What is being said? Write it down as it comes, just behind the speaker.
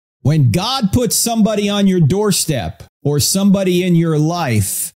When God puts somebody on your doorstep or somebody in your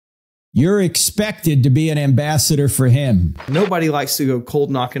life, you're expected to be an ambassador for him. Nobody likes to go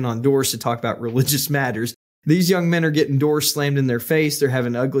cold knocking on doors to talk about religious matters. These young men are getting doors slammed in their face. They're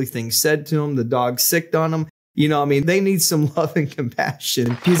having ugly things said to them. The dog sicked on them. You know, I mean, they need some love and compassion.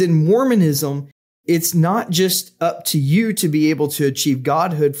 Because in Mormonism, it's not just up to you to be able to achieve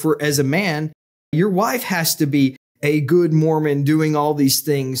godhood. For as a man, your wife has to be a good Mormon doing all these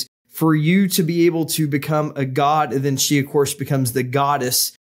things for you to be able to become a god. And then she, of course, becomes the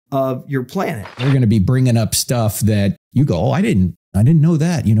goddess of your planet. They're going to be bringing up stuff that you go, oh, I didn't know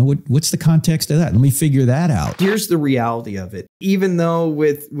that. You know, what's the context of that? Let me figure that out. Here's the reality of it. Even though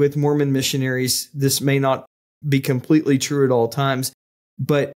with Mormon missionaries, this may not be completely true at all times,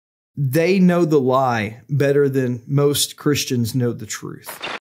 but they know the lie better than most Christians know the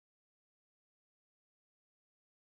truth.